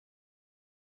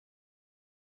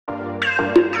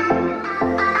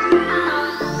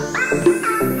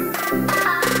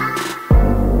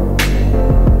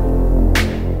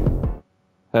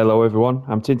Hello everyone,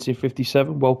 I'm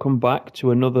Tinty57. Welcome back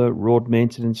to another road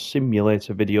maintenance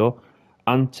simulator video.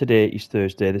 And today is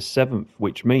Thursday the 7th,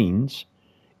 which means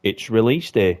it's release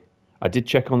day. I did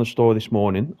check on the store this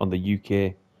morning, on the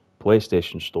UK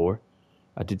PlayStation store.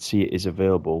 I did see it is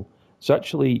available. It's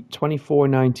actually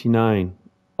 $24.99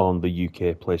 on the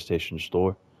UK PlayStation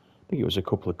store. I think it was a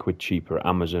couple of quid cheaper at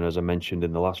Amazon, as I mentioned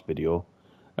in the last video.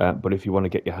 But if you want to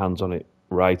get your hands on it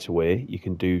right away, you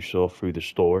can do so through the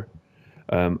store.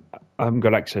 I haven't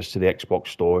got access to the Xbox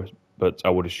store, but I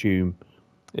would assume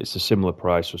it's a similar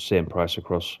price or same price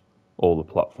across all the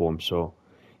platforms. So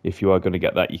if you are going to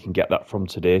get that, you can get that from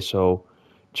today. So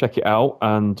check it out,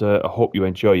 and I hope you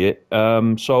enjoy it.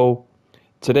 So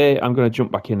today I'm going to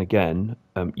jump back in again.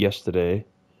 Yesterday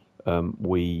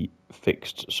we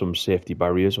fixed some safety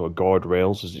barriers, or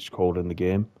guardrails as it's called in the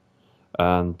game,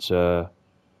 and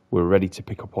we're ready to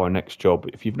pick up our next job.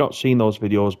 If you've not seen those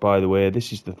videos, by the way,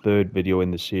 this is the third video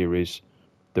in the series.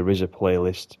 There is a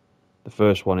playlist. The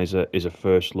first one is a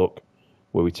first look,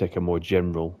 where we take a more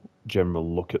general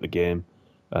look at the game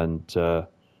and the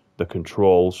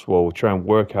controls. Well, we'll try and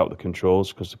work out the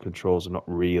controls, because the controls are not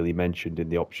really mentioned in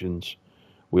the options.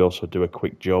 We also do a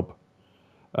quick job.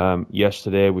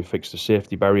 Yesterday we fixed the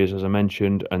safety barriers, as I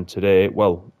mentioned, and today,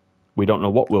 well, we don't know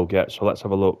what we'll get, so let's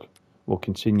have a look. We'll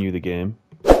continue the game.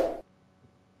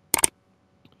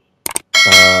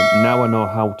 Now I know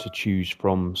how to choose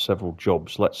from several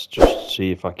jobs. Let's just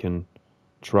see if I can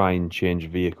try and change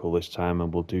vehicle this time,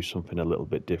 and we'll do something a little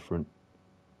bit different.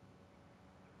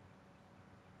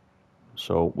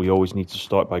 So we always need to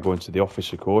start by going to the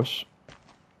office, of course.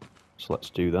 So let's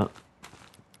do that.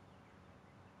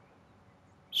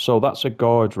 So that's a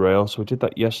guardrail. So we did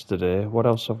that yesterday. What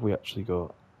else have we actually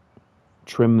got?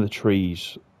 Trim the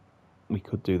trees. We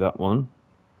could do that one.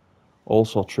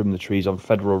 Also trim the trees on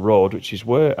Federal Road, which is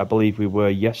where I believe we were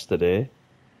yesterday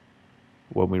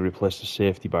when we replaced the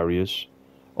safety barriers.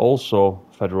 Also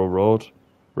Federal Road,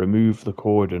 remove the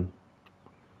cordon.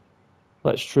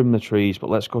 Let's trim the trees, but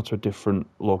let's go to a different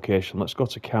location. Let's go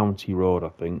to County Road, I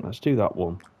think. Let's do that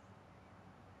one.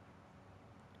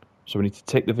 So we need to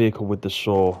take the vehicle with the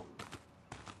saw.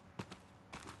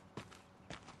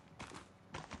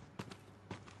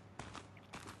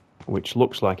 Which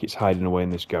looks like it's hiding away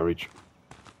in this garage.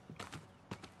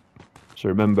 So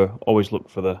remember, always look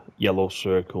for the yellow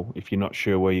circle. If you're not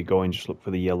sure where you're going, just look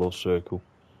for the yellow circle,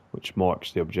 which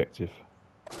marks the objective.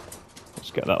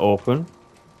 Let's get that open.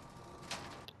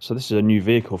 So this is a new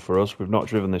vehicle for us. We've not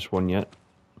driven this one yet.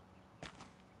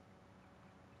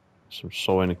 Some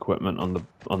sawing equipment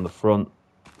on the front.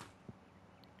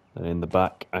 And in the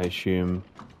back, I assume,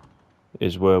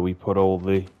 is where we put all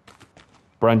the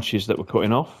branches that we're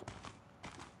cutting off.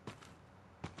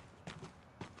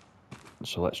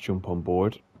 So let's jump on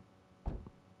board.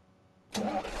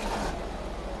 Oh,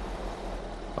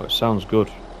 it sounds good.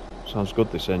 Sounds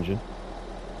good, this engine.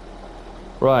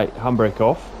 Right, handbrake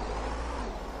off.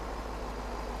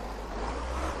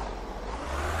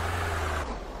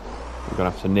 We're going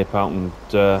to have to nip out and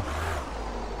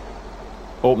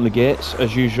open the gates,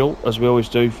 as usual, as we always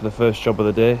do for the first job of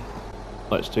the day.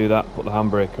 Let's do that, put the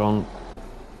handbrake on.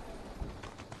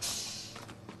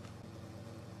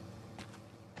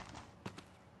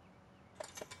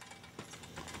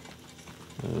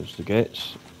 There's the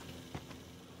gates.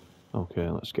 Okay,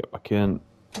 let's get back in.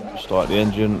 Start the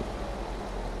engine.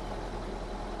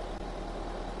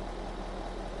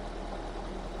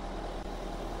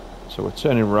 So we're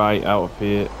turning right out of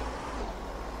here.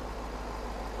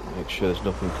 Make sure there's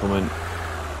nothing coming.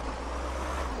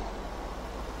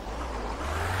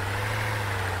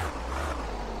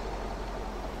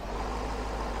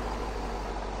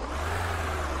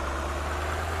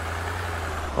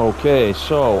 Okay,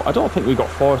 so I don't think we've got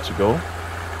far to go.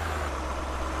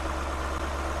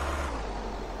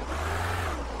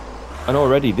 And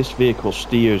already this vehicle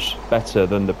steers better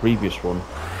than the previous one.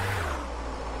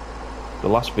 The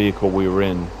last vehicle we were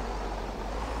in,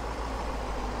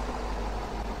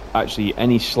 actually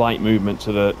any slight movement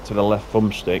to the left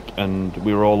thumbstick and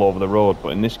we were all over the road, but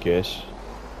in this case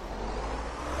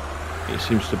it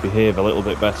seems to behave a little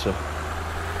bit better.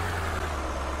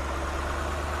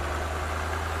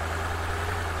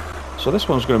 So this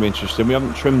one's going to be interesting. We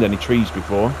haven't trimmed any trees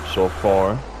before so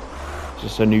far. It's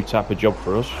just a new type of job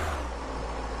for us.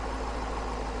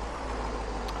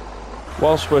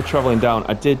 Whilst we're travelling down,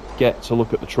 I did get to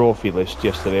look at the trophy list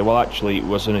yesterday. Well, actually it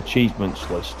was an achievements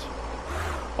list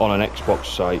on an Xbox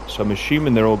site, so I'm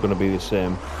assuming they're all going to be the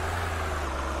same.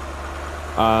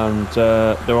 And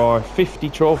there are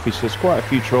 50 trophies. There's quite a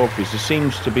few trophies. There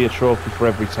seems to be a trophy for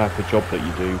every type of job that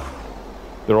you do.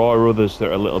 There are others that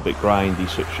are a little bit grindy,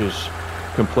 such as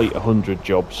complete 100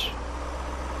 jobs.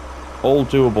 All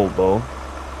doable though.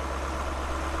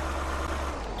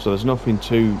 So there's nothing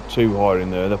too hard in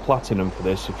there. The platinum for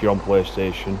this, if you're on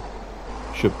PlayStation,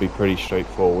 should be pretty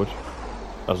straightforward,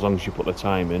 as long as you put the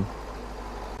time in.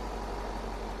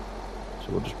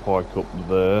 So we'll just park up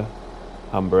there,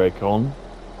 handbrake on.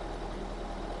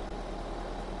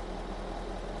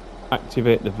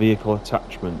 Activate the vehicle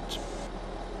attachment.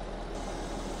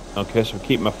 Okay, so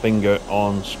keep my finger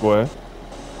on square.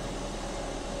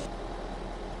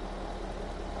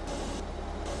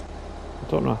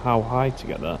 I don't know how high to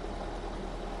get that.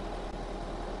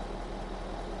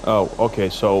 Oh, okay,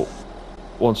 so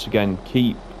once again,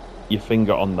 keep your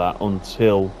finger on that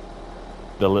until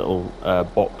the little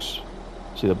box,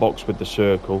 see the box with the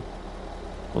circle,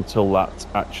 until that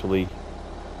actually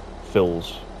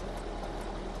fills.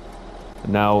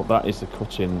 Now that is the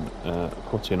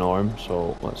cutting arm,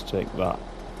 so let's take that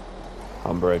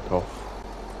handbrake off.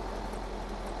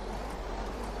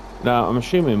 Now I'm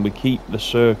assuming we keep the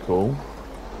circle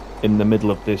in the middle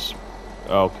of this.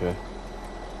 Okay,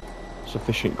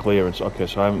 sufficient clearance. Okay,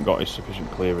 so I haven't got a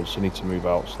sufficient clearance, I need to move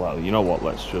out slightly. You know what,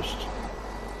 let's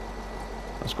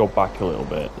go back a little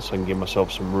bit so I can give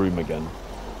myself some room again.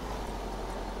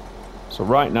 So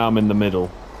right now I'm in the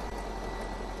middle.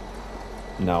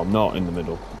 No, I'm not in the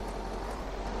middle.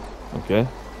 Okay.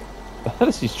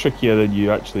 This is trickier than you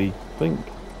actually think.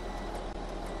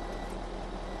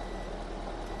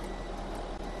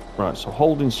 Right, so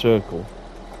holding circle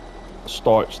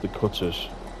starts the cutters.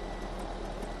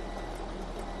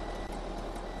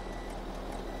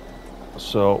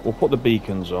 So we'll put the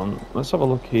beacons on. Let's have a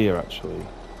look here actually.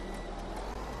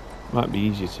 Might be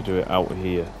easier to do it out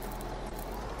here.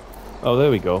 Oh, there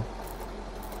we go.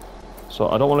 So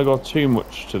I don't want to go too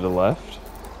much to the left.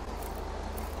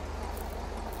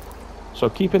 So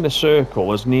keeping the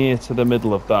circle as near to the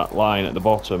middle of that line at the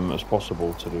bottom as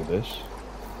possible to do this.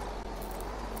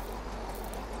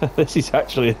 This is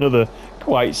actually another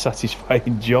quite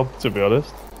satisfying job, to be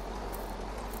honest.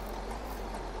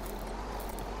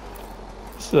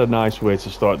 This is a nice way to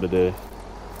start the day.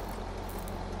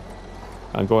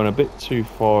 I'm going a bit too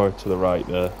far to the right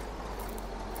there.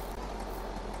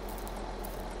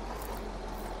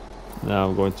 Now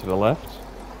I'm going to the left.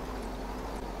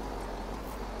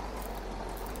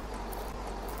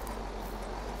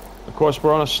 Of course,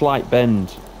 we're on a slight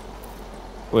bend,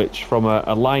 which from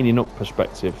a lining up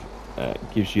perspective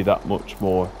gives you that much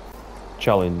more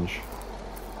challenge.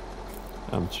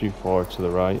 I'm too far to the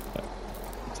right,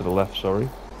 to the left, sorry.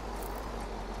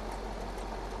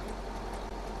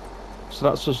 So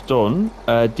that's us done.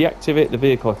 Deactivate the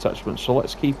vehicle attachment. So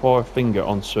let's keep our finger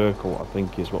on circle, I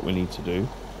think is what we need to do.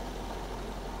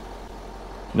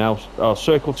 Now our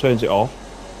circle turns it off.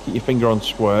 Keep your finger on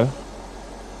square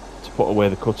to put away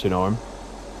the cutting arm.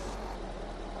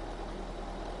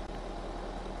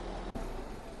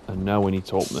 And now we need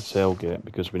to open the tailgate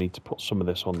because we need to put some of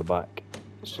this on the back.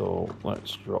 So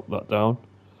let's drop that down.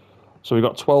 So we've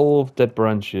got 12 dead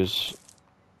branches.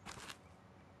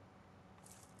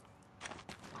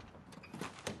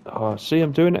 Oh, see,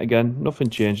 I'm doing it again. Nothing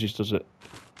changes, does it?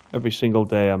 Every single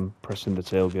day I'm pressing the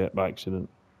tailgate by accident.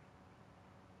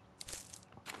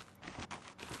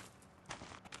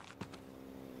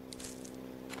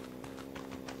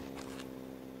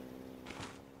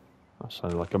 That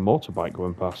sounded like a motorbike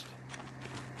going past.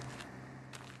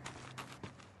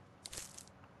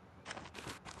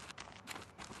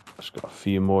 Just got a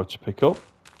few more to pick up.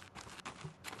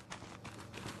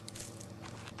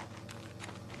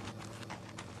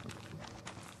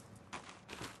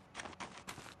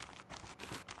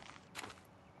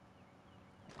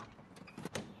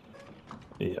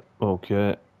 Yep,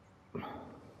 okay.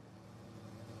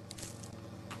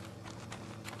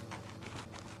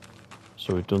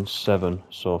 So we've done 7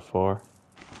 so far.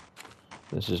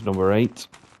 This is number 8.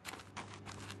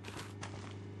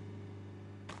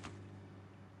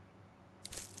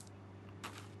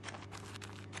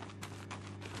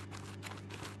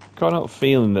 Can't help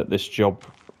feeling that this job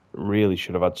really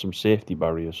should have had some safety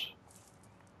barriers.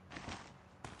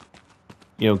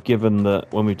 You know, given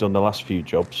that when we've done the last few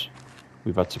jobs,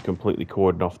 we've had to completely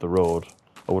cordon off the road,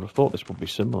 I would have thought this would be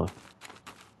similar.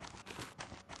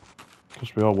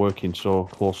 Because we are working so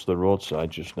close to the roadside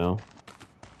just now.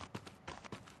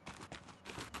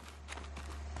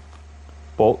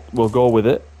 But we'll go with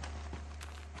it.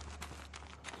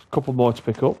 A couple more to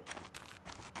pick up.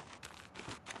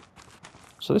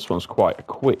 So this one's quite a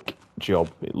quick job,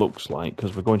 it looks like,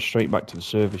 because we're going straight back to the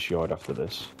service yard after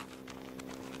this.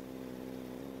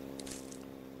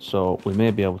 So we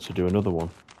may be able to do another one.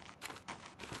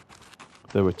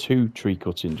 There were 2 tree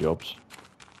cutting jobs.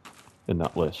 in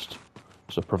that list.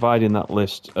 So providing that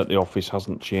list at the office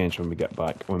hasn't changed when we get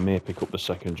back, we may pick up the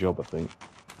second job, I think.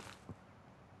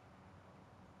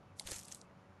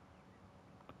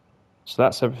 So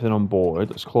that's everything on board.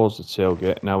 Let's close the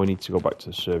tailgate. Now we need to go back to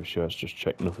the service yards, just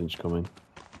check nothing's coming.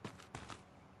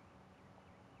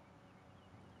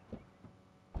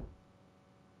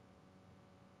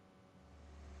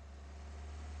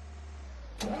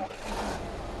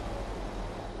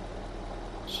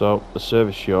 So the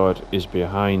service yard is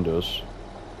behind us.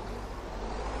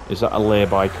 Is that a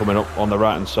lay-by coming up on the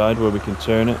right hand side where we can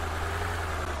turn it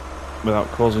without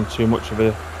causing too much of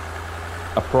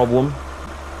a problem?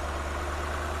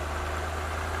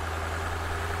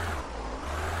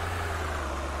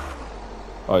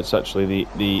 Oh, it's actually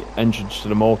the entrance to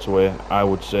the motorway, I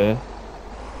would say.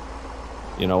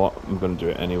 You know what, I'm going to do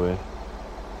it anyway.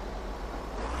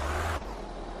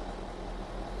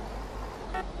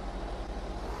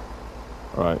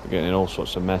 Right, we're getting in all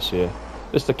sorts of mess here.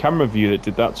 It's the camera view that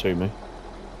did that to me.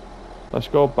 Let's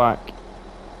go back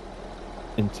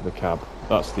into the cab.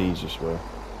 That's the easiest way.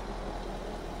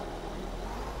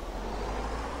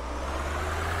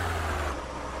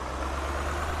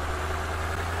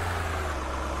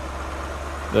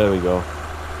 There we go.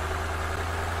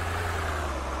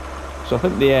 So I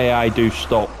think the AI do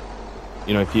stop.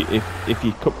 You know, if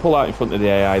you pull out in front of the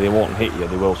AI, they won't hit you.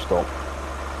 They will stop.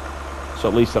 So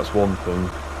at least that's one thing.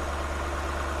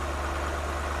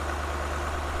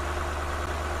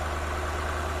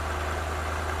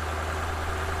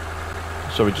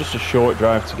 So it's just a short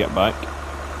drive to get back.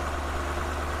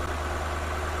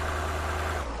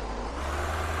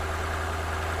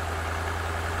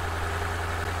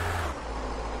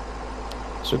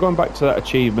 So going back to that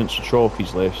achievements and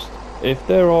trophies list, if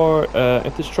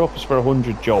there's trophies for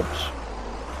 100 jobs,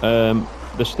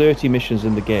 there's 30 missions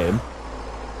in the game.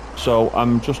 So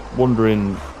I'm just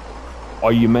wondering,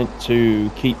 are you meant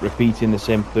to keep repeating the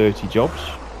same 30 jobs,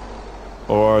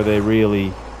 or are they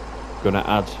really going to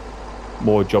add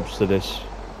more jobs to this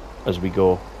as we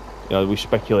go? You know, we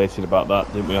speculated about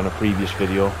that, didn't we, on a previous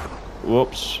video?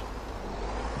 Whoops,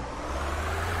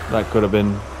 that could have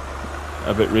been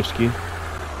a bit risky.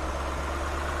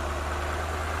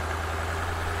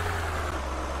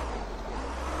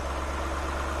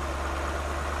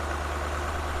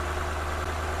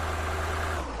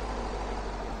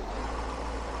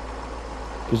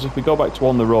 Because if we go back to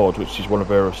On the Road, which is one of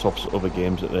Aerosoft's other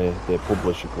games that they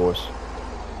publish, of course,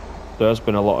 there has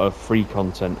been a lot of free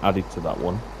content added to that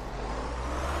one.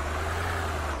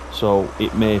 So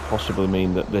it may possibly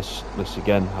mean that this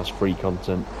again has free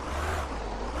content.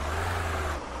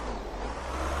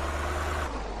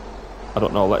 I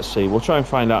don't know, let's see. We'll try and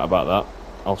find out about that.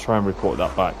 I'll try and report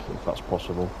that back if that's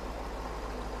possible.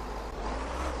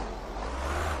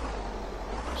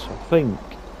 So I think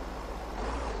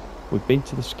we've been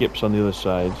to the skips on the other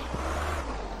side,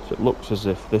 so it looks as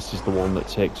if this is the one that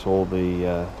takes all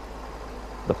the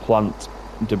plant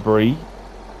debris.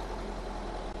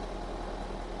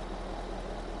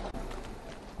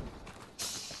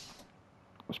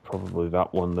 It's probably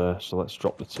that one there, so let's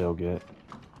drop the tailgate.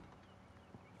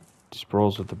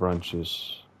 Dispose of the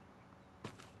branches.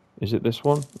 Is it this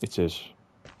one? It is.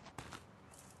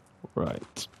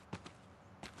 Right.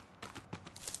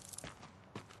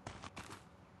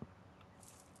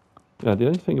 Now the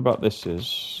only thing about this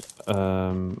is,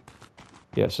 yeah,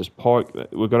 it says park.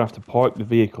 We're going to have to park the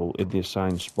vehicle in the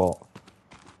assigned spot.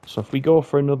 So if we go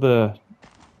for another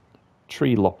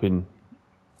tree lopping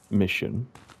mission,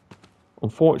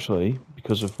 unfortunately,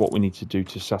 because of what we need to do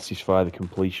to satisfy the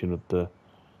completion of the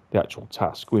actual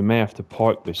task, we may have to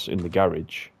park this in the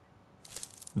garage,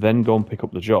 then go and pick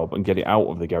up the job and get it out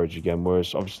of the garage again,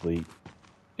 whereas obviously,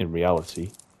 in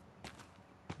reality,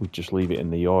 we'd just leave it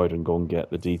in the yard and go and get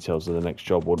the details of the next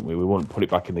job, wouldn't we? We wouldn't put it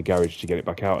back in the garage to get it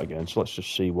back out again. So let's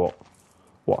just see what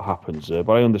happens there.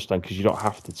 But I understand, because you don't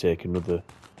have to take another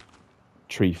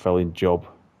tree felling job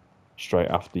straight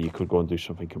after. You could go and do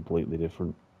something completely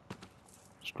different.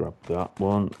 Let's grab that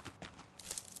one.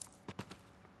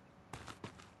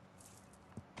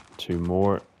 2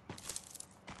 more.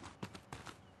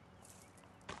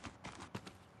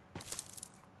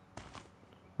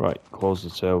 Right, close the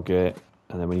tailgate.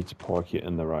 And then we need to park it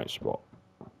in the right spot.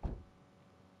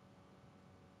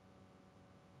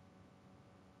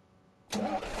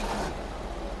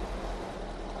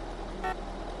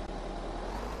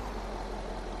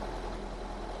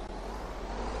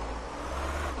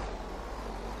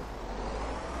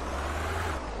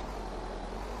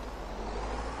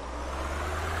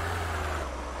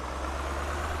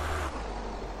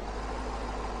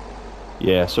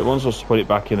 Yeah, so it wants us to put it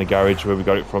back in the garage where we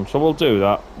got it from. So we'll do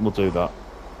that. We'll do that.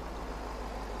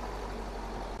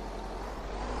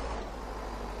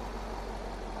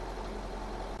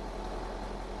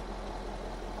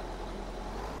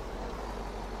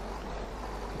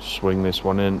 swing this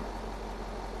one in.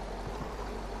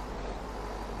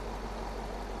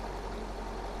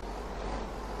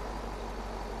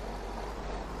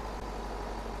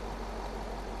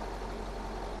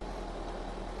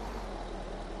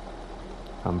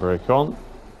 Handbrake on.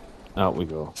 Out we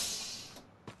go.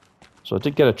 So I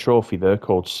did get a trophy there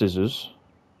called Scissors.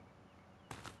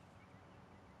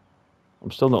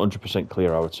 I'm still not 100%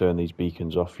 clear how to turn these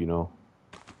beacons off, you know.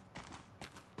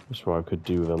 That's what I could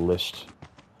do with a list.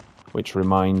 Which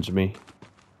reminds me.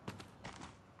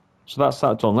 So that's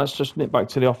that done. Let's just nip back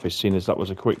to the office, seeing as that was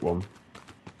a quick one.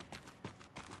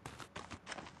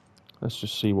 Let's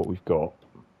just see what we've got.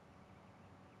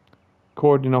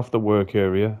 Cordoning off the work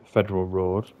area, Federal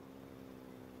Road.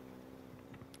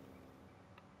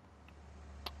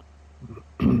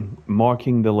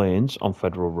 Marking the lanes on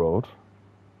Federal Road.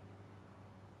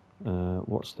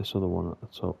 What's this other one at the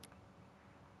top?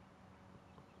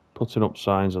 Putting up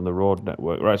signs on the road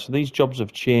network. Right, so these jobs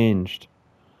have changed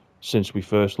since we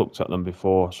first looked at them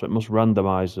before, so it must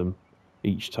randomise them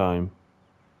each time.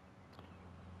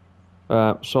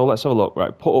 So let's have a look.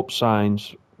 Right, put up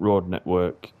signs, road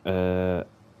network.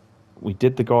 We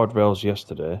did the guardrails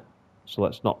yesterday, so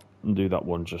let's not do that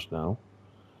one just now.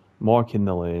 Marking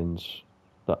the lanes.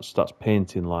 That's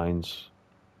painting lines.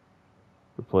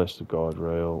 Replace the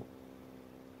guardrail.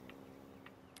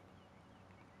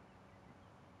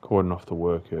 Cordon off the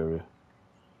work area.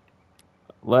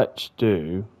 Let's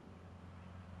do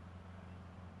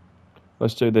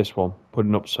this one.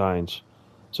 Putting up signs.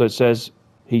 So it says,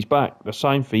 he's back. The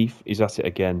sign thief is at it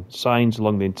again. Signs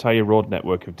along the entire road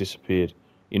network have disappeared.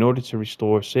 In order to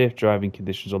restore safe driving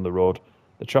conditions on the road,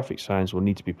 the traffic signs will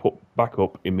need to be put back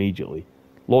up immediately.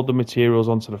 Load the materials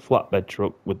onto the flatbed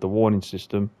truck with the warning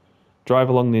system. Drive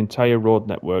along the entire road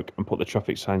network and put the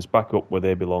traffic signs back up where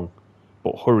they belong.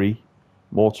 But hurry,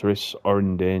 motorists are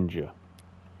in danger.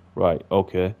 Right,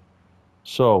 okay.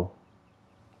 So,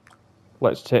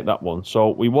 let's take that one.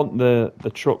 So, we want the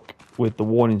truck with the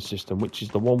warning system, which is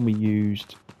the one we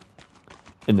used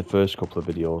in the first couple of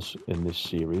videos in this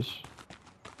series.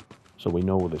 So, we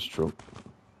know this truck.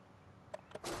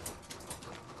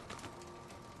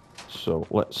 So,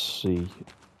 let's see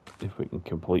if we can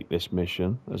complete this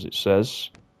mission. As it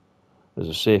says, there's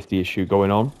a safety issue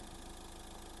going on,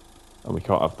 and we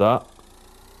can't have that.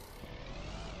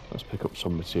 Let's pick up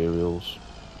some materials.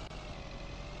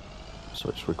 So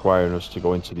it's requiring us to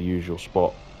go into the usual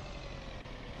spot.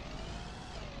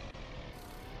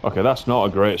 Okay, that's not a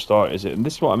great start, is it? And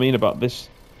this is what I mean about this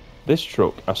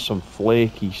truck has some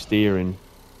flaky steering,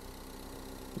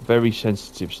 very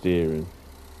sensitive steering.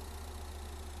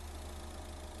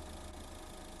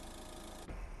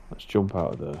 Let's jump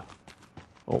out of there.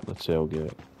 Open the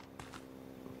tailgate.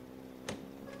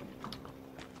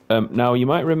 Now, you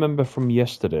might remember from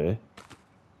yesterday,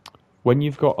 when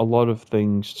you've got a lot of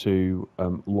things to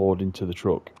load into the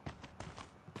truck,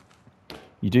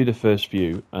 you do the first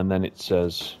few, and then it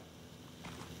says,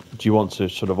 do you want to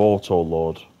sort of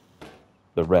auto-load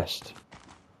the rest?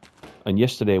 And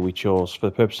yesterday we chose, for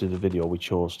the purpose of the video, we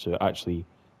chose to actually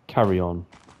carry on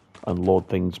and load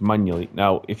things manually.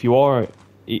 Now, if you are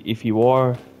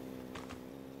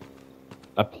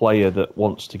a player that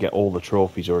wants to get all the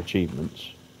trophies or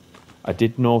achievements, I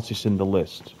did notice in the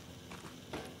list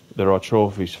there are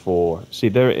trophies for, see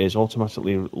there it is,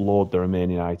 automatically load the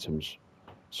remaining items,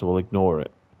 so we'll ignore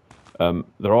it.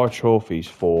 There are trophies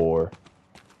for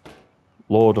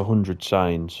load 100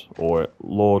 signs or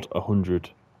load 100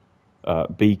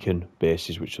 beacon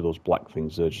bases, which are those black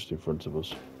things there just in front of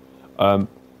us.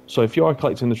 So if you are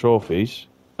collecting the trophies,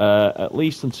 at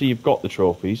least until you've got the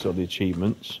trophies or the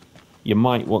achievements, you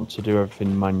might want to do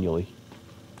everything manually,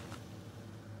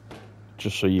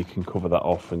 just so you can cover that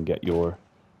off and get your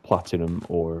platinum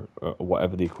or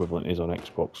whatever the equivalent is on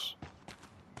Xbox.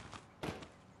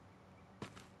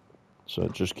 So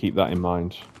just keep that in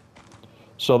mind.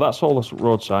 So that's all the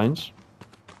road signs.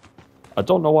 I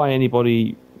don't know why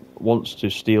anybody wants to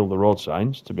steal the road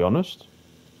signs, to be honest,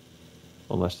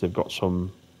 unless they've got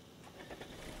some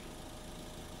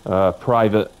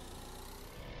private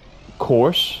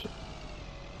course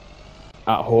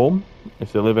at home.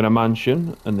 If they live in a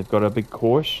mansion and they've got a big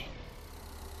course,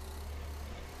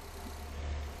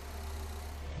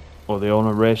 or they own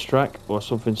a racetrack or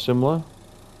something similar.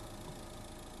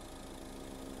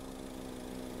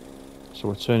 So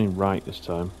we're turning right this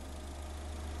time.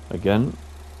 Again,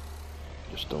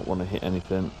 just don't want to hit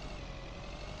anything.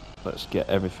 Let's get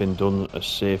everything done as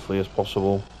safely as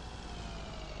possible.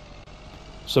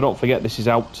 So don't forget, this is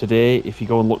out today. If you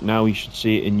go and look now, you should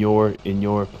see it in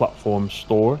your platform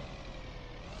store.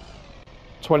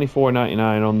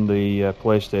 $24.99 on the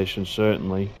PlayStation,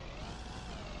 certainly.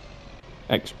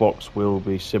 Xbox will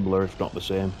be similar, if not the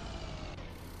same.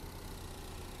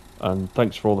 And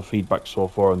thanks for all the feedback so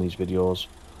far on these videos.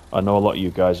 I know a lot of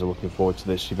you guys are looking forward to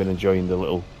this. You've been enjoying the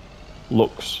little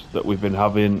looks that we've been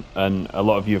having, and a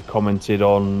lot of you have commented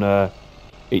on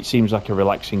it seems like a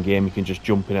relaxing game you can just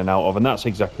jump in and out of, and that's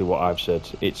exactly what I've said.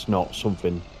 It's not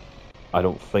something, I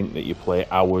don't think, that you play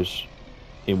hours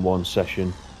in one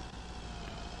session.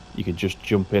 You can just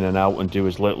jump in and out and do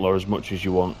as little or as much as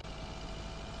you want.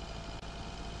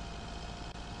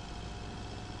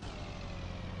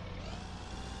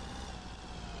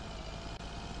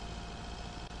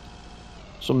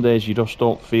 Some days you just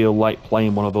don't feel like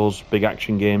playing one of those big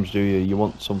action games, do you? You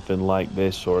want something like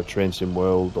this, or a Train Sim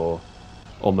World, or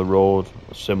On the Road,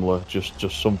 or similar. Just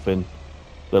something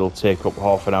that'll take up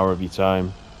half an hour of your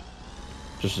time,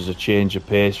 just as a change of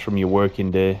pace from your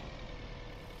working day.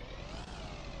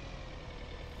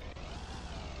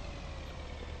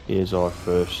 Here's our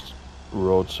first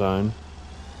road sign.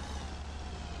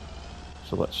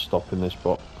 So let's stop in this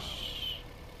box.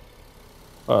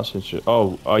 Oh, that's interesting.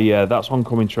 Oh yeah, that's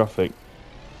oncoming traffic.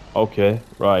 Okay,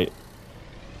 right.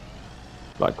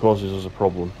 That causes us a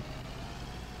problem.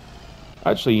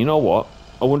 Actually, you know what?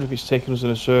 I wonder if it's taking us in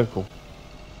a circle.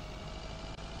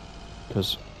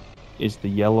 Because is the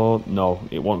yellow... No,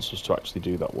 it wants us to actually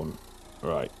do that one.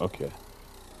 Right, okay.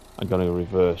 I'm going to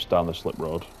reverse down the slip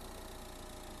road.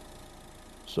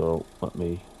 So, let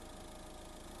me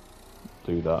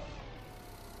do that.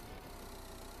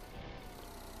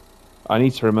 I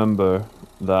need to remember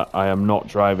that I am not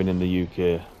driving in the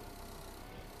UK.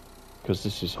 Because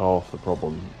this is half the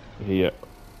problem here.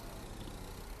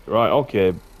 Right,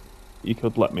 okay. You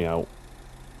could let me out.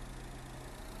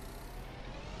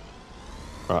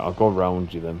 Right, I'll go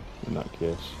round you then, in that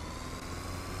case.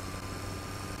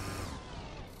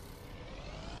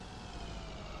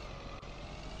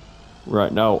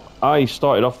 Right, now, I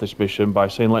started off this mission by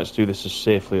saying let's do this as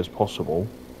safely as possible.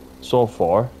 So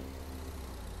far,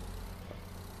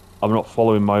 I'm not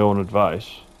following my own advice.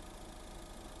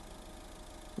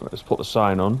 Right, let's put the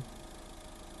sign on.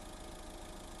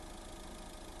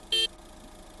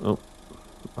 Oh,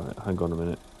 right, hang on a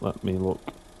minute. Let me look.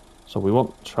 So we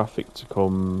want traffic to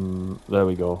come... There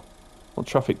we go. We want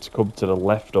traffic to come to the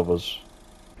left of us.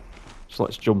 So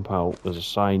let's jump out. There's a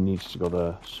sign needs to go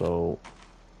there. So,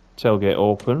 tailgate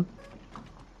open.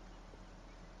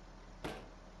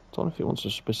 Don't know if it wants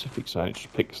a specific sign. It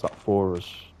just picks that for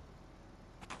us.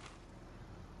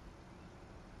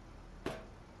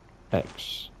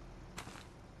 X.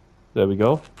 There we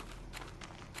go.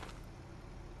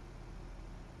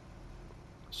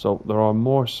 So there are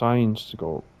more signs to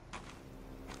go.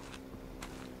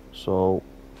 So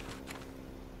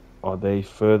are they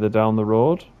further down the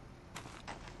road?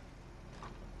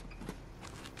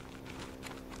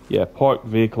 Yeah, park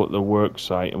vehicle at the work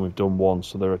site, and we've done one,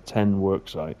 so there are 10 work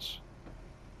sites.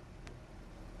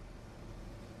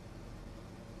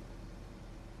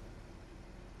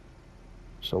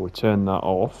 So we turn that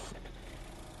off.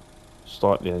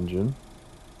 Start the engine.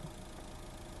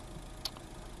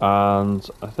 And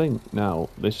I think now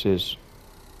this is...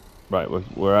 Right,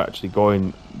 we're actually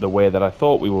going the way that I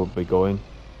thought we would be going.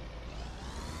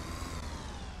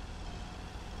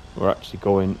 We're actually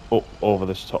going up over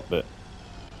this top bit.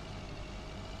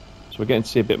 So we're getting to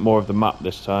see a bit more of the map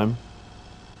this time.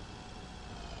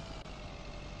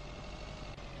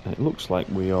 And it looks like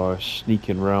we are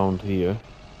sneaking around here.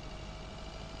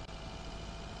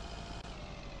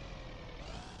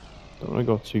 Don't want to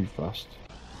go too fast.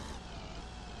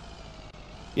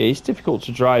 Yeah, it's difficult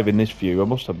to drive in this view, I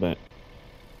must admit.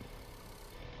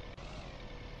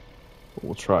 But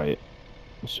we'll try it.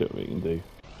 We'll see what we can do.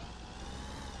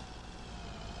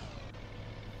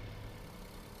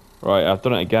 Right, I've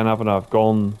done it again, haven't I? I've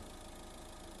gone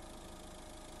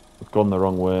the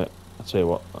wrong way. I'll tell you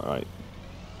what, alright.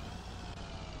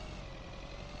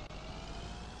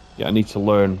 Yeah, I need to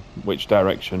learn which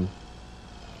direction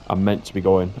I'm meant to be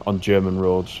going on German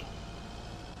roads.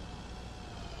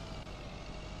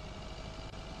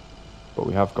 But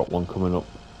we have got one coming up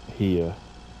here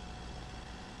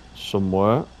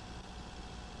somewhere.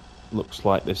 Looks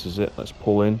like this is it. Let's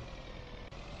pull in.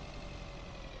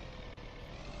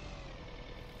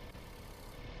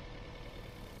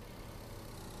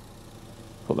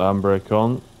 Put the handbrake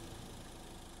on.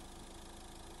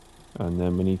 And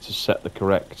then we need to set the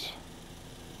correct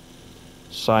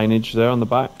signage there on the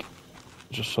back,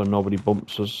 just so nobody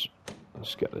bumps us.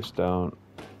 Let's get this down.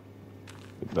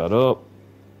 Pick that up.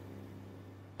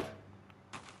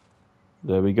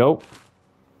 There we go.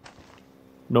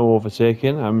 No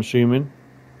overtaking, I'm assuming.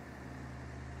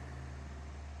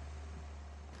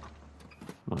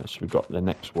 Right, so we got the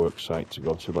next work site to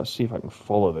go to. Let's see if I can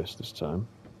follow this time.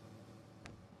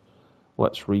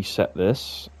 Let's reset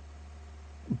this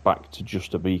back to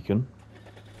just a beacon.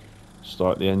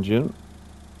 Start the engine.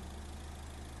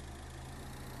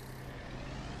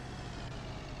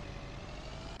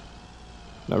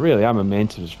 Now really, I'm a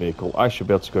maintenance vehicle. I should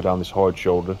be able to go down this hard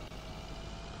shoulder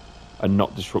and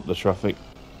not disrupt the traffic.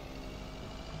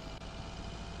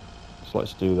 So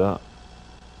let's do that.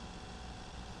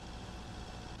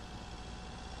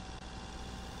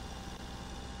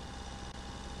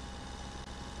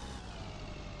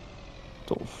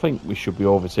 Don't think we should be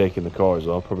overtaking the cars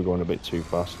though, probably going a bit too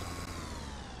fast.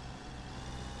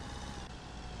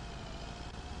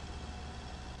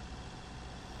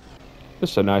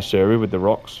 This is a nice area with the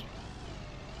rocks.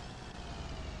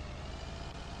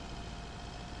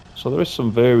 So there is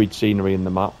some varied scenery in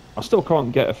the map. I still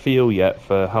can't get a feel yet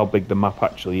for how big the map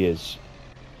actually is.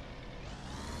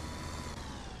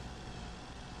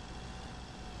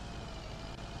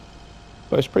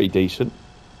 But it's pretty decent.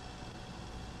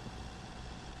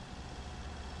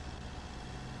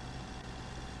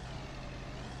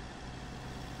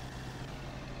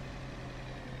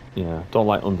 Yeah, don't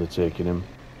like undertaking him.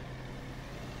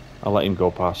 I'll let him go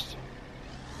past.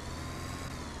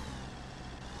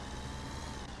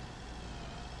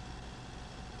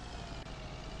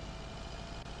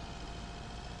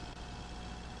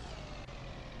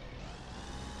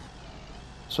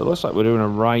 So it looks like we're doing a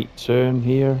right turn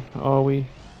here, are we?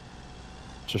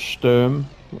 To Sturm.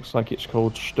 Looks like it's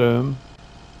called Sturm.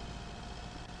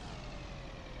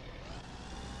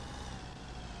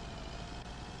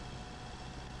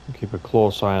 Keep a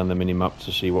close eye on the minimap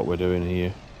to see what we're doing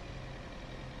here.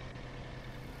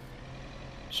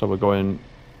 So we're going,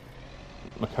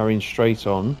 we're carrying straight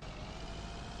on.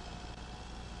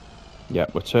 Yeah,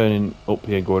 we're turning up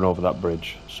here going over that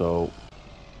bridge. So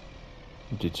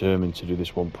I'm determined to do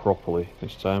this one properly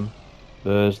this time.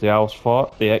 There's the house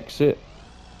fort, the exit.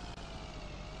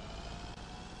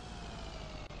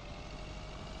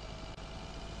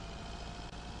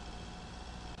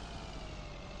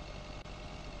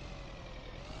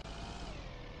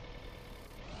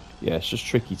 Yeah, it's just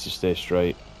tricky to stay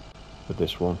straight with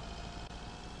this one.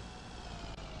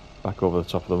 Back over the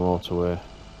top of the motorway.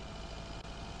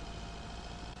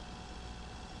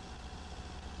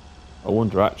 I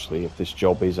wonder actually if this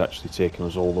job is actually taking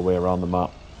us all the way around the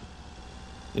map.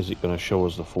 Is it going to show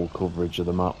us the full coverage of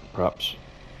the map, perhaps?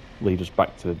 Lead us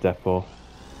back to the depot.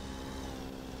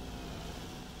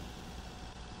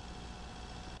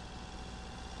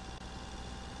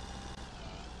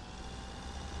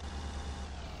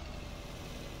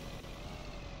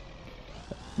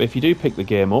 If you do pick the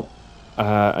game up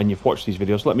and you've watched these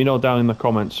videos, let me know down in the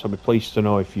comments. I'll be pleased to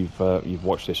know if you've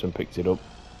watched this and picked it up.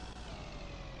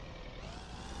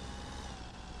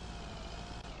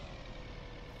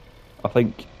 I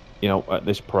think, you know, at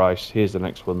this price, here's the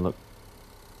next one. Look,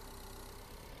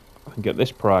 I think at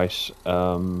this price,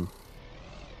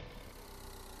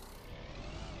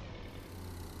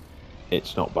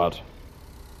 it's not bad.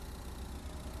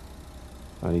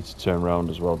 I need to turn around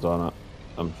as well, don't I?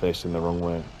 I'm facing the wrong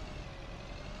way.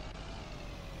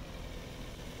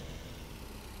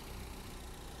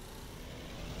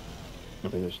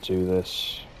 Let me just do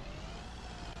this.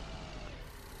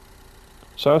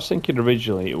 So I was thinking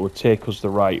originally it would take us the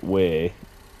right way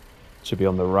to be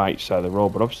on the right side of the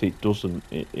road, but obviously it doesn't.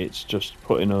 It's just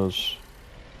putting us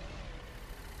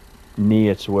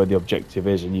near to where the objective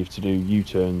is, and you have to do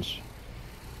U-turns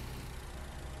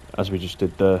as we just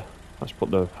did there. Let's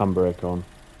put the handbrake on.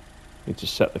 Need to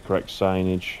set the correct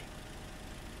signage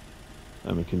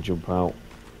and we can jump out.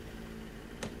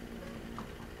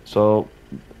 So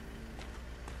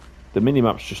the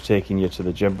minimap's just taking you to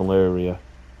the general area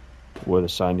where the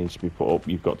sign needs to be put up.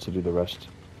 You've got to do the rest.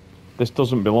 This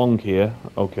doesn't belong here.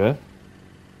 Okay,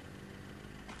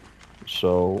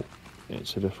 so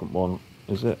it's a different one,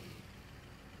 is it?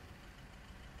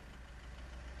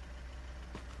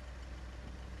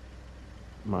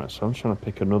 Right, so I'm trying to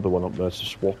pick another one up there to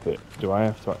swap it. Do I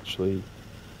have to actually...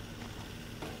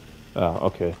 Ah,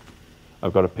 okay.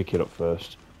 I've got to pick it up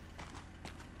first.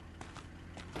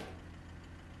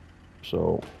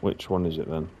 So, which one is it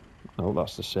then? Oh,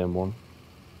 that's the same one.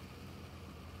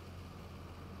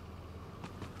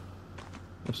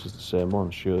 This is the same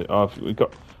one, surely. Oh, we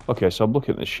got... Okay, so I'm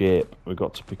looking at the shape. We've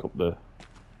got to pick up the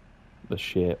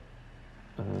shape.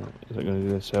 Is it going to do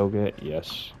the tailgate?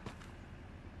 Yes.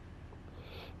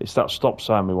 It's that stop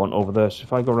sign we want over there. So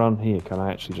if I go around here, can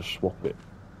I actually just swap it?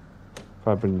 If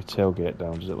I bring the tailgate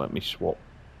down, does it let me swap?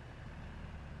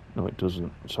 No, it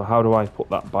doesn't. So how do I put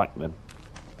that back then?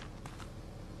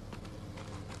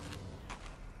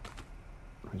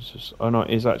 It's just, oh no,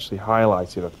 it is actually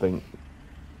highlighted, I think.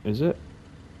 Is it?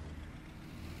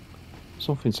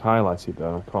 Something's highlighted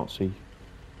there, I can't see.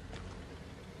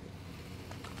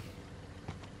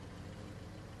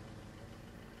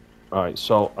 Alright,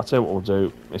 so I'll tell you what we'll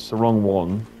do. It's the wrong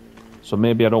one. So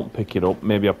maybe I don't pick it up.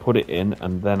 Maybe I put it in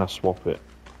and then I swap it.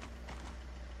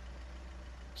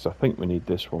 So I think we need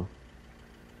this one.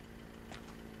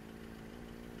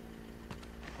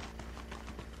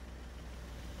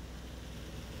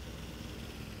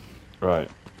 Right.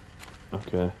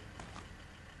 Okay.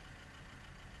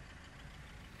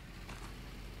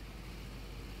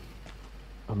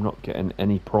 I'm not getting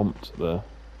any prompt there.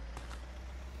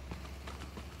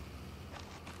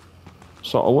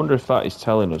 So I wonder if that is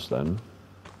telling us then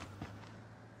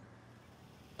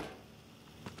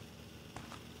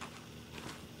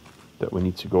that we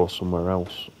need to go somewhere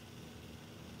else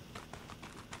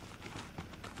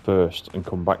first and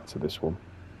come back to this one.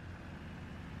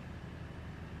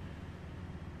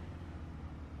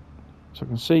 So I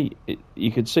can see,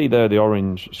 you can see there the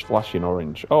orange, it's flashing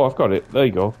orange. Oh, I've got it, there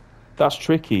you go. That's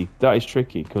tricky, that is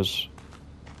tricky, because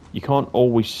you can't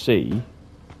always see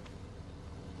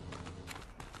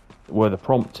where the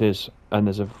prompt is, and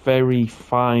there's a very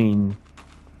fine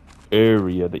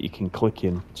area that you can click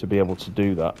in to be able to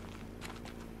do that.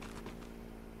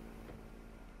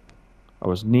 I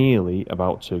was nearly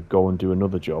about to go and do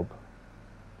another job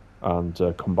and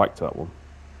come back to that one.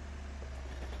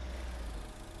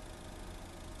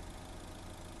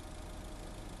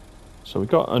 So we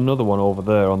got another one over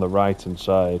there on the right hand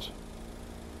side.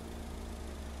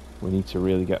 We need to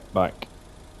really get back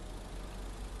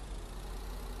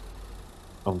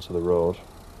onto the road.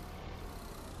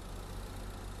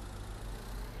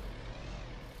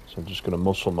 So I'm just going to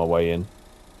muscle my way in.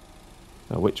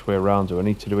 Now which way around do I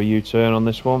need to do a U-turn on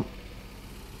this one?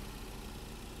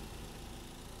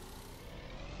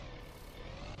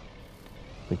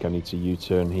 I think I need to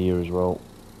U-turn here as well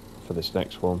for this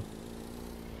next one.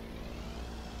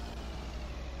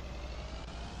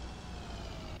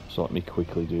 So let me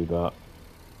quickly do that.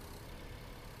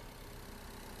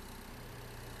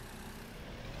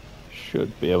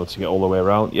 Should be able to get all the way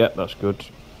around. Yep, that's good.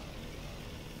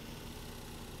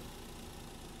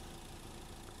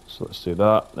 So let's do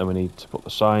that. Then we need to put the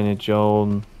signage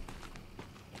on.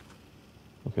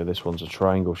 Okay, this one's a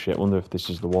triangle shape. I wonder if this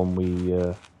is the one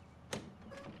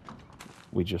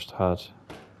we just had.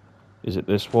 Is it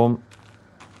this one?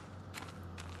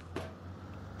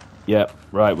 Yep,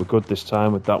 right, we're good this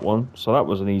time with that one. So that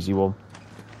was an easy one.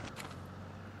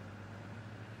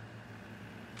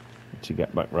 To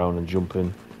get back round and jump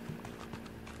in.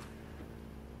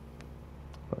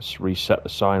 Let's reset the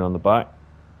sign on the back.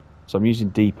 So I'm using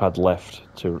D-pad left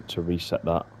to reset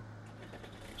that.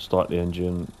 Start the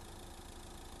engine.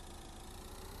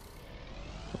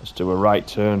 Let's do a right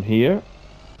turn here.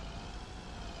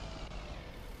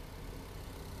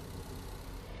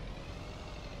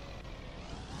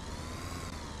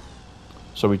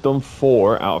 So we've done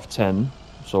 4 out of 10,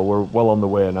 so we're well on the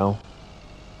way now.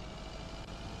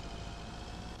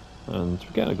 And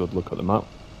we're getting a good look at the map.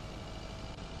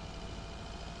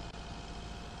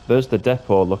 There's the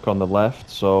depot, look on the left,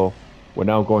 so we're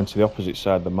now going to the opposite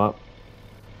side of the map.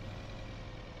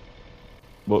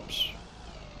 Whoops.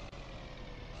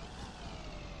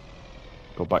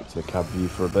 Go back to the cab view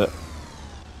for a bit.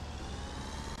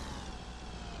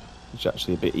 It's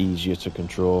actually a bit easier to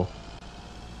control.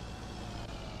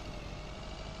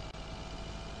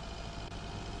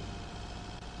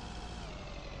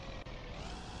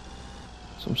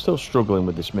 So I'm still struggling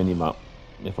with this mini-map,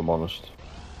 if I'm honest.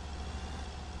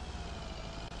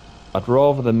 I'd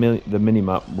rather the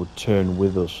mini-map would turn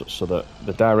with us so that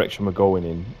the direction we're going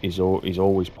in is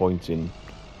always pointing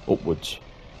upwards.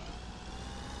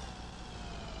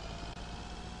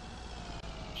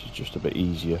 Which is just a bit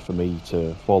easier for me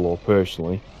to follow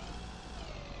personally.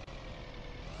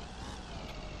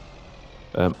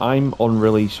 I'm on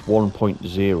release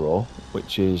 1.0,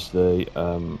 which is the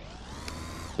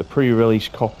pre-release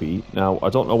copy. Now, I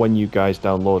don't know when you guys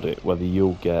download it, whether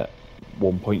you'll get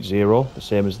 1.0, the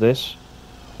same as this,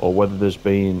 or whether there's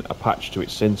been a patch to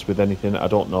it since with anything. I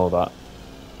don't know that.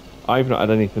 I've not had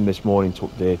anything this morning to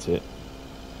update it.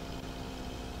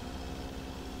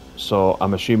 So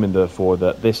I'm assuming, therefore,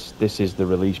 that this is the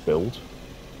release build.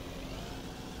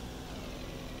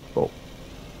 But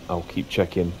I'll keep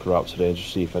checking throughout today and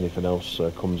just see if anything else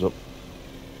comes up.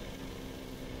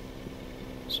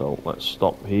 So let's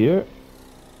stop here.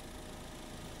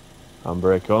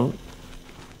 Handbrake on.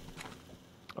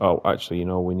 Oh, actually, you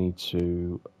know, we need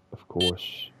to, of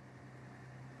course,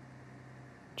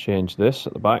 change this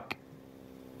at the back.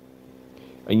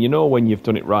 And you know when you've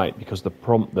done it right, because the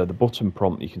prompt, the button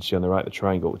prompt you can see on the right, the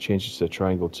triangle, it changes to the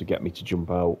triangle to get me to jump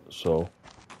out, so...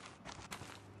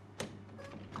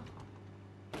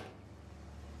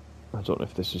 I don't know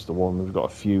if this is the one. We've got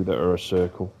a few that are a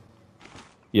circle.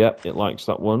 Yep, it likes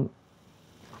that one.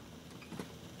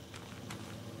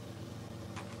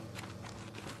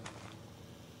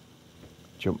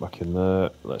 Jump back in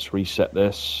there. Let's reset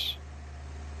this.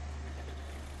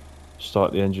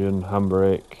 Start the engine,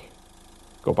 handbrake.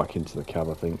 Go back into the cab,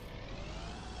 I think.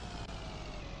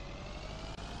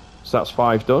 So that's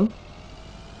 5 done.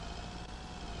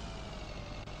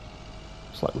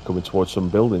 It's like we're coming towards some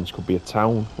buildings. Could be a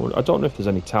town. I don't know if there's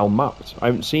any town mapped. I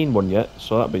haven't seen one yet,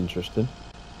 so that'd be interesting.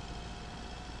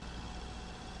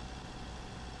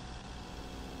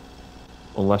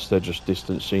 Unless they're just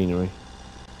distant scenery.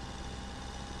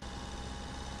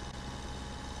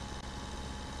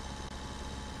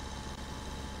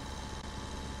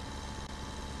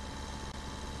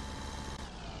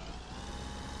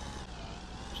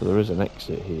 So there is an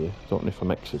exit here. Don't know if I'm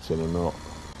exiting or not.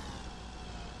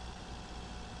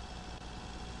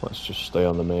 Let's just stay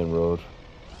on the main road.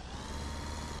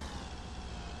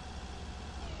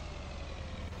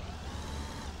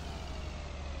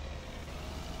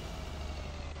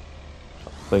 I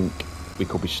think we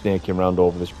could be snaking around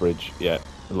over this bridge. Yeah,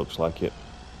 it looks like it.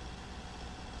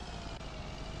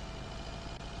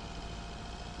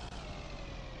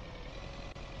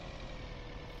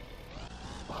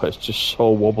 Oh, it's just so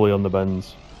wobbly on the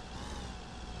bends.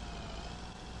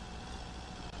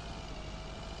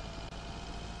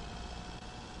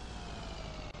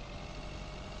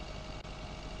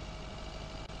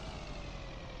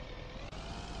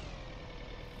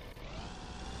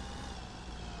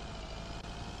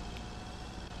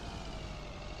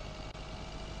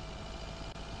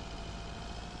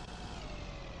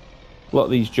 A lot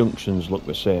of these junctions look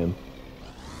the same.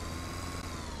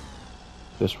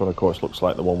 This one, of course, looks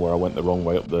like the one where I went the wrong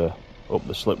way up the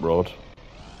slip road.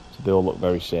 So they all look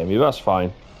very same. Yeah, that's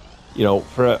fine. You know,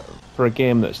 for a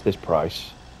game that's this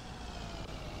price,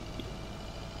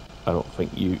 I don't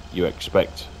think you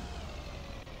expect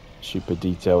super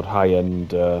detailed,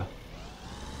 high-end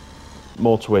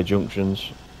motorway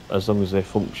junctions. As long as they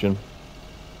function,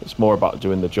 it's more about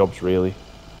doing the jobs, really.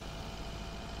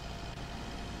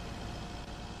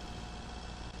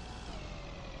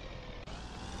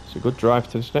 It's a good drive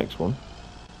to this next one.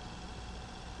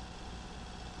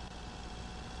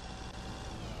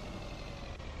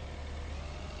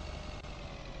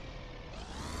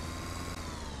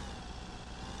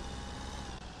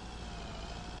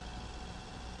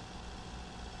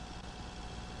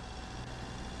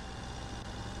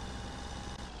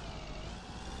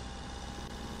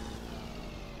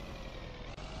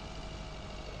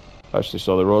 I actually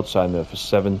saw the road sign there for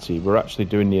 70. We're actually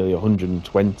doing nearly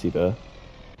 120 there.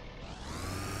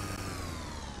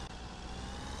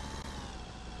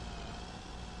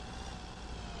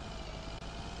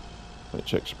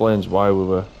 Which explains why we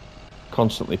were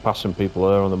constantly passing people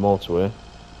there on the motorway.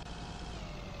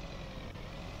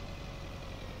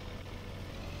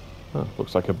 Oh,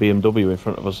 looks like a BMW in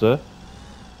front of us there.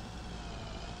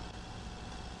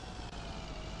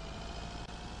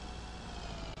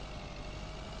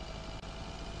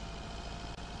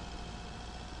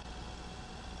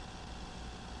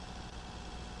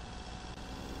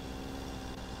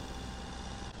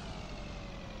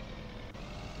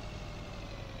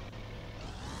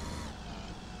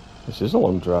 This is a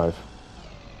long drive.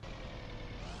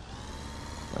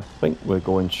 I think we're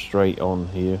going straight on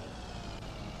here.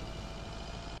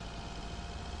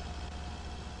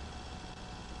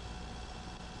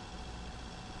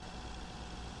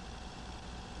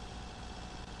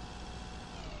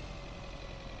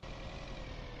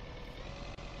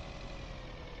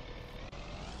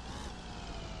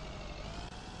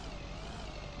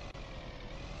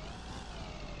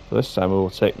 So this time we will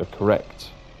take the correct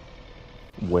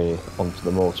way onto the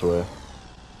motorway.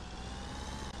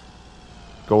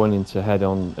 Going into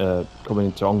coming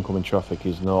into oncoming traffic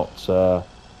is not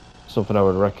something I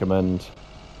would recommend.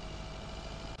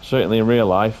 Certainly in real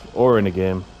life or in a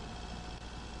game.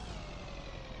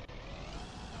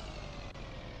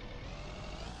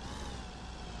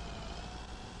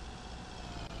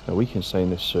 Now we can stay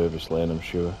in this service lane, I'm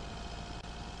sure.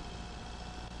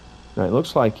 Now it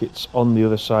looks like it's on the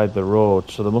other side of the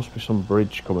road, so there must be some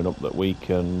bridge coming up that we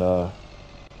can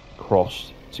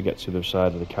cross to get to the other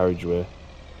side of the carriageway.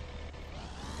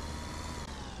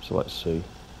 So let's see.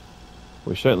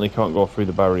 We certainly can't go through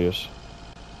the barriers.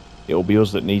 It'll be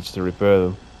us that needs to repair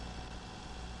them.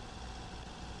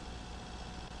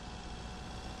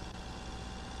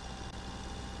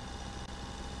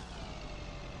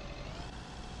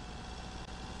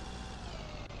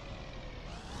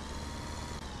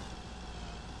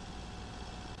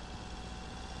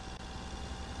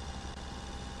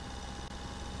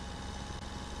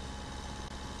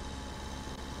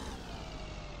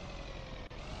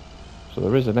 So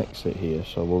there is an exit here,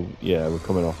 so we're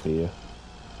coming off here.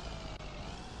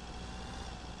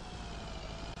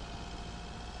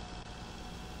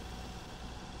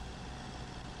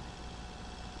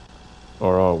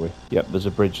 Or are we? Yep, there's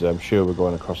a bridge there. I'm sure we're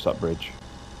going across that bridge.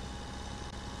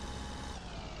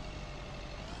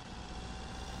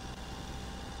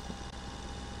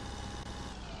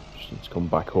 Just need to come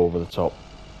back over the top.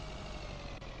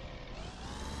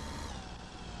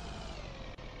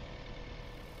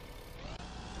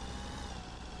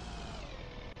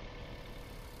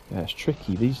 Yeah, it's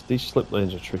tricky. These slip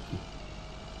lanes are tricky.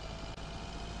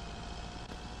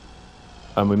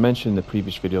 And we mentioned in the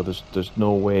previous video, there's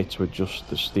no way to adjust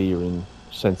the steering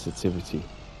sensitivity.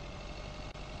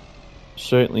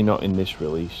 Certainly not in this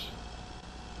release.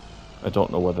 I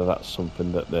don't know whether that's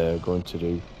something that they're going to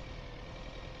do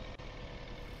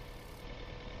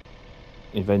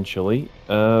eventually.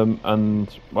 And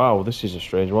wow, this is a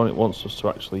strange one. It wants us to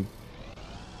actually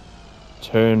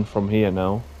turn from here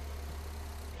now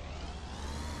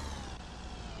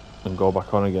and go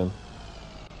back on again.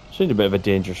 Seemed a bit of a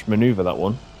dangerous manoeuvre, that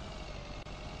one.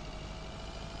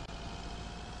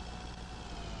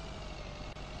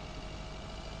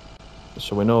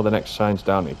 So we know the next sign's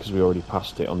down here because we already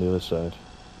passed it on the other side.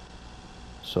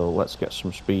 So let's get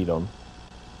some speed on.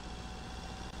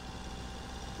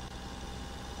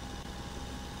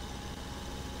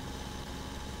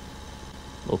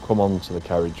 We'll come on to the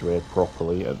carriageway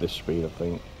properly at this speed, I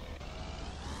think.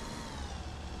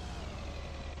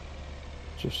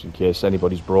 Just in case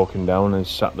anybody's broken down and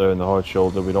is sat there in the hard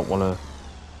shoulder, we don't want to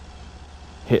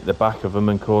hit the back of them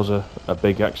and cause a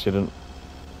big accident.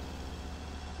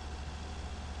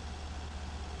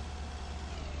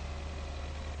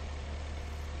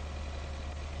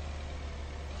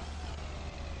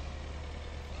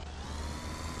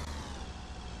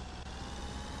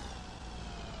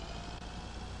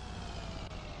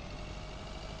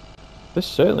 This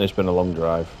certainly has been a long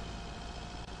drive.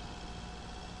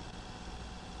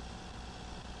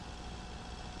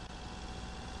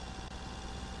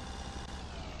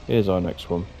 Here's our next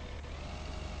one.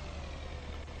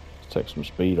 Let's take some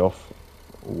speed off.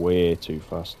 Way too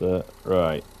fast there.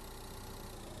 Right.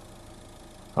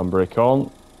 Handbrake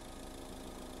on.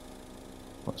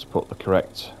 Let's put the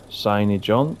correct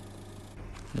signage on.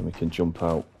 Then we can jump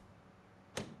out.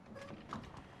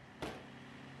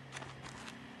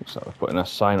 Looks like we're putting a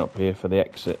sign up here for the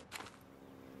exit.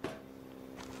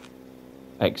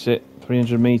 Exit,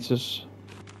 300 meters.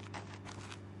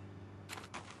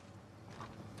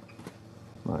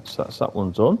 Right, so that's that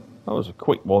one done. That was a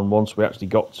quick one once we actually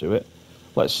got to it.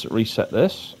 Let's reset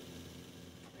this.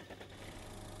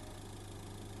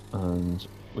 And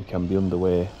we can be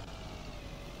underway.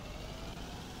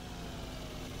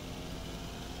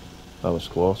 That was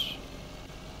close.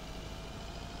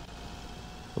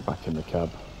 We're back in the cab.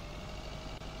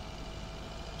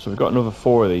 So we've got another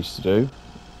 4 of these to do.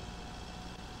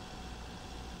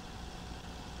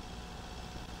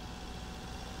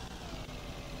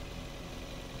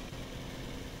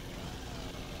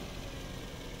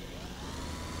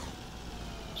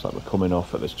 Looks like we're coming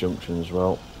off at this junction as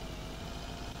well.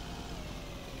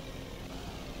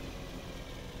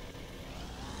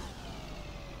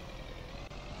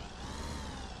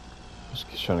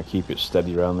 Just trying to keep it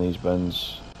steady around these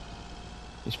bends.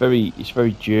 It's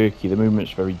very jerky. The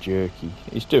movement's very jerky.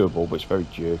 It's doable, but it's very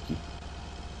jerky.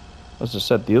 As I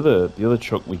said, the other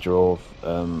truck we drove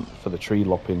for the tree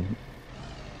lopping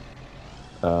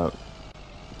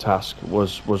task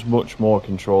was much more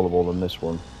controllable than this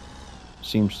one.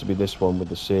 Seems to be this one with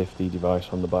the safety device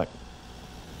on the back,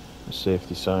 the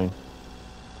safety sign.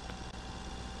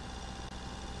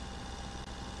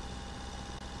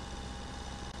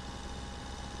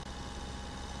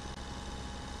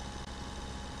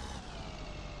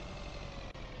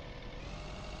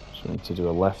 So we need to do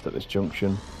a left at this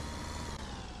junction.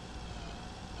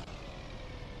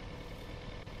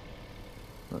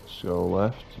 Let's go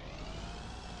left.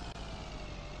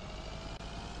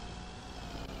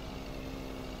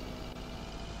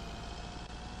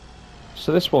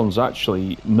 So this one's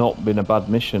actually not been a bad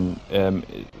mission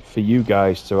for you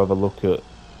guys to have a look at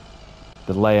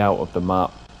the layout of the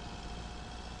map,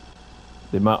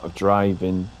 the amount of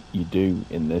driving you do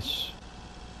in this.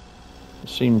 It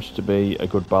seems to be a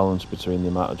good balance between the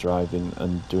amount of driving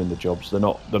and doing the jobs. They're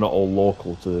not all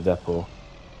local to the depot.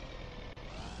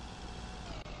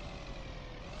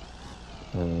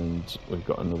 And we've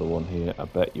got another one here. I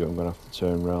bet you I'm going to have to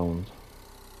turn round.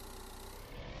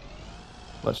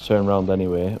 Let's turn round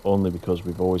anyway, only because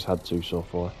we've always had to so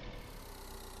far.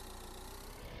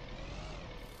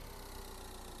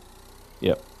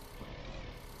 Yep.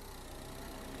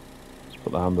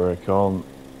 Put the handbrake on.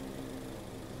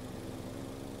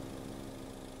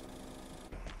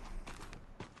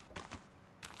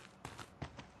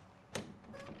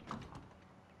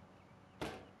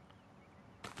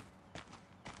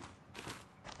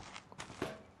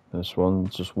 This one,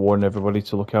 just warn everybody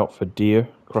to look out for deer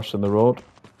crossing the road.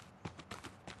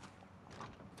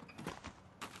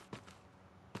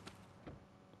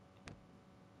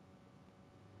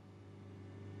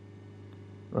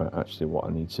 Right, actually what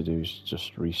I need to do is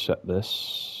just reset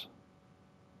this.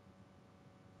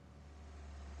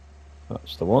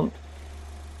 That's the one.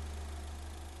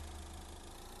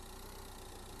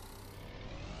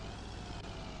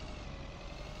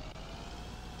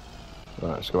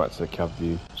 Right, let's go back to the cab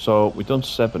view. So, we've done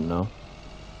 7 now.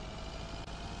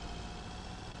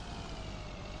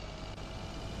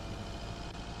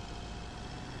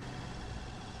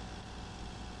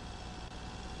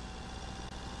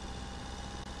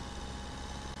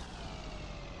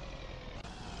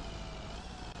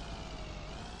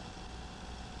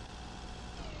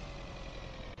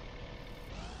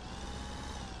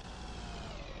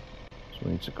 So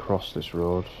we need to cross this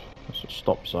road. That's a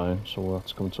stop sign, so we'll have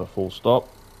to come to a full stop.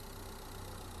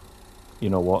 You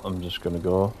know what, I'm just going to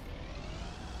go.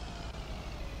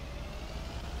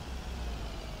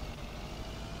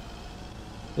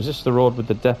 Is this the road with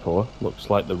the depot?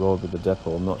 Looks like the road with the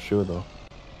depot, I'm not sure though.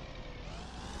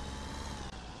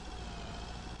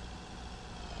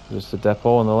 Is this the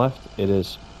depot on the left? It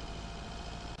is.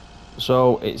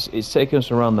 So it's taken us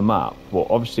around the map, but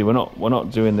obviously we're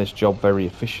not doing this job very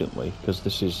efficiently because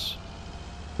this is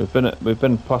we've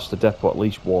been past the depot at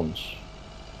least once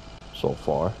so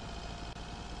far.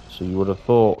 So you would have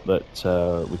thought that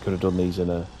we could have done these in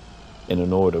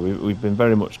an order. We've been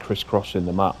very much crisscrossing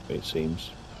the map, it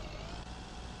seems.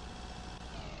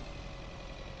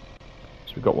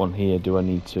 So we've got one here. Do I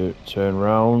need to turn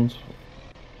round?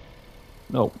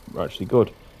 No, we're actually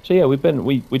good. So yeah, we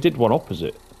did one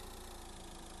opposite.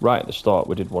 Right at the start,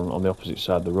 we did one on the opposite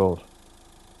side of the road.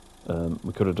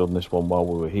 We could have done this one while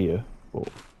we were here, but...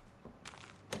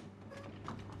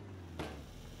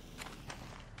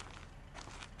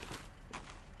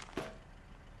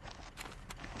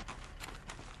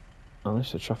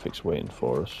 Unless the traffic's waiting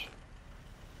for us.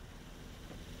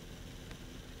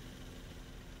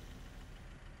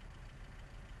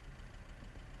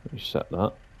 Reset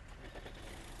that.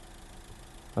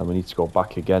 And we need to go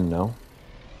back again now.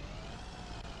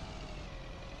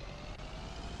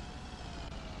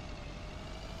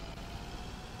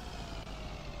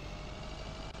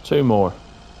 Two more.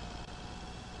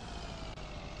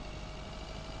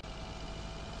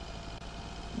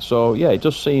 So yeah, it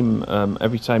does seem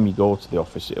every time you go to the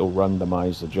office it'll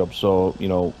randomise the job. So, you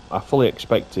know, I fully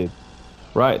expected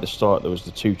right at the start there was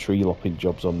the 2 tree lopping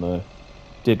jobs on there.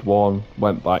 Did one,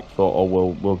 went back, thought, oh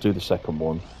we'll do the second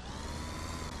one.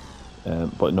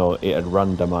 But no, it had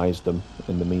randomised them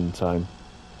in the meantime.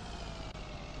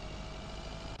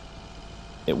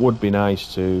 It would be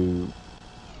nice to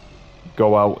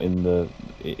go out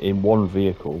in one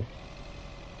vehicle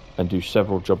and do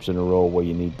several jobs in a row where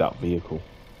you need that vehicle.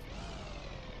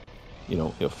 You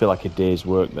know, it'll feel like a day's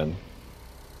work then.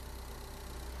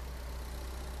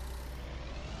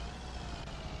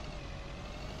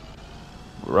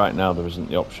 Right now there isn't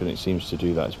the option, it seems to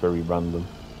do that, it's very random.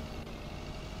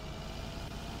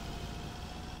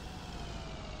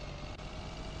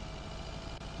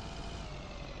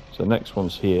 So the next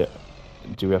one's here.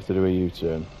 Do we have to do a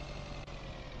U-turn?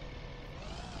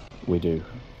 We do.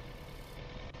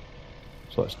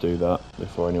 So let's do that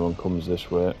before anyone comes this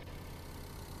way.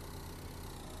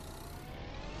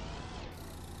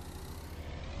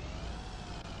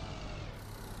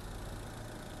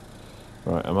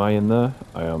 Right, am I in there?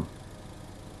 I am.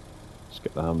 Let's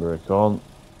get the handbrake on.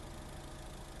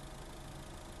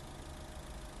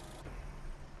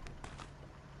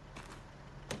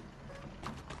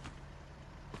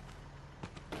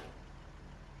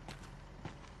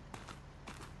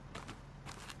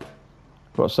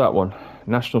 What's that one?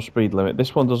 National speed limit.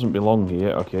 This one doesn't belong here.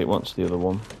 Okay, it wants the other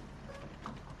one.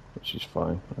 Which is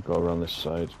fine. I'll go around this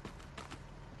side.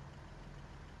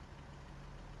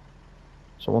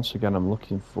 So once again I'm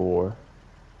looking for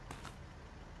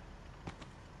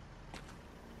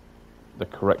the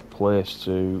correct place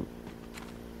to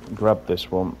grab this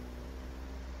one.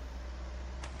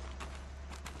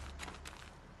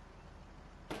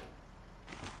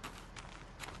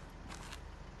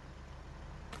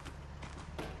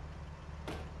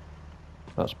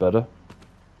 That's better.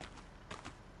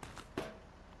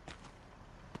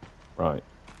 Right,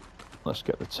 let's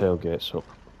get the tailgates up.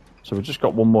 So we've just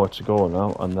got one more to go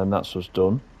now, and then that's us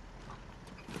done.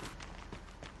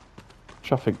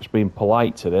 Traffic's being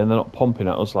polite today and they're not pumping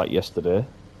at us like yesterday,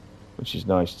 which is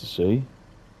nice to see.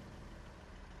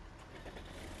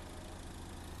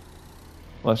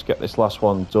 Let's get this last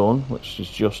one done, which is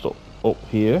just up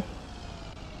here.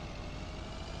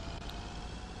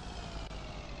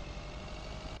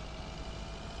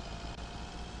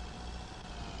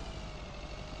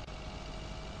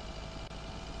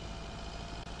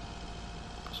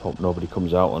 Let's hope nobody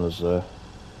comes out on us there.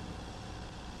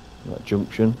 That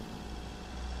junction.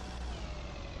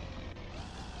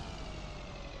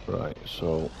 Right,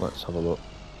 so let's have a look.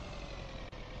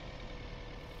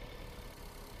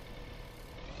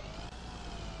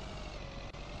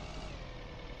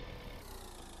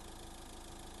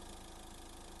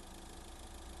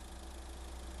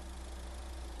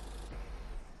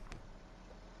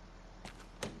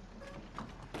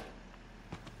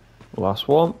 Last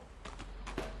one.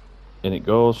 In it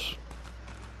goes.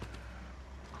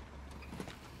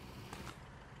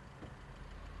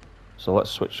 So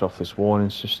let's switch off this warning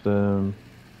system.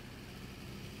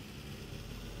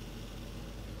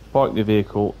 Park the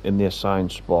vehicle in the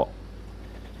assigned spot.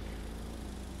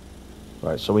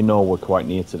 Right, so we know we're quite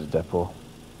near to the depot.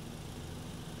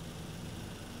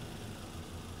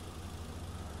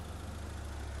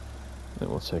 Then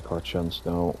we'll take our chance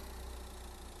now.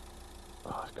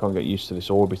 Oh, I can't get used to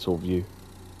this orbital view.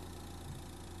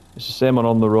 It's the same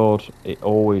on the road. It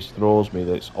always throws me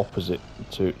that it's opposite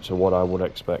to what I would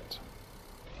expect.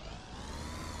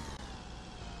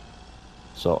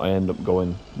 So I end up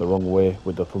going the wrong way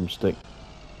with the thumbstick.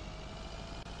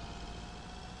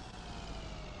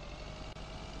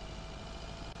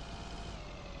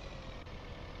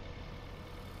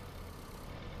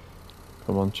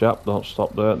 Come on chap, don't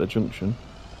stop there at the junction.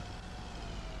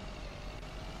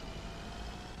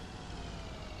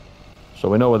 So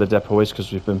we know where the depot is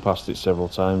because we've been past it several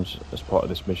times as part of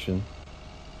this mission.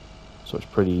 So it's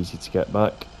pretty easy to get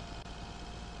back.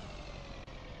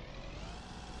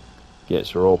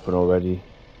 Gates are open already. You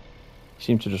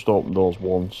seem to just open those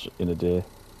once in a day.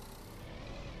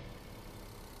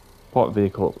 Park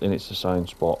vehicle in its assigned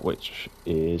spot, which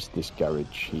is this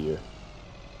garage here.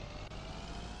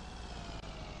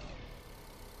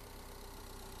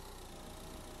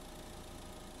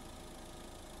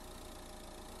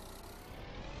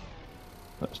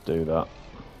 Let's do that.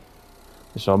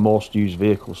 It's our most used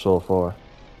vehicle so far.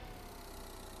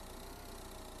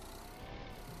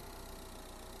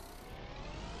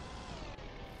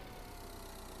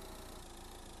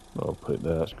 I'll put it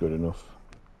there, that's good enough.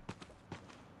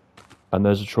 And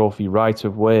there's a trophy right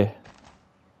of way.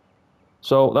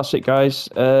 So that's it guys.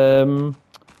 Not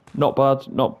bad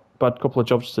couple of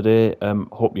jobs today.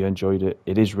 Hope you enjoyed it.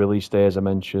 It is release day as I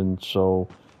mentioned, so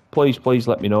please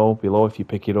let me know below if you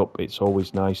pick it up. It's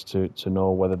always nice to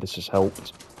know whether this has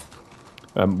helped.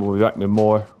 We'll be back with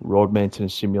more Road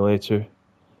Maintenance Simulator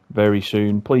very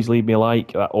soon. Please leave me a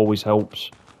like, that always helps.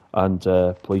 And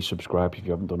please subscribe if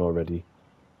you haven't done already.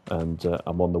 And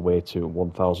I'm on the way to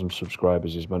 1,000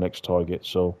 subscribers is my next target,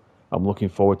 so I'm looking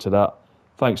forward to that.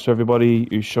 Thanks to everybody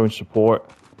who's showing support.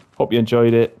 Hope you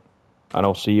enjoyed it, and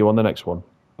I'll see you on the next one.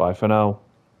 Bye for now.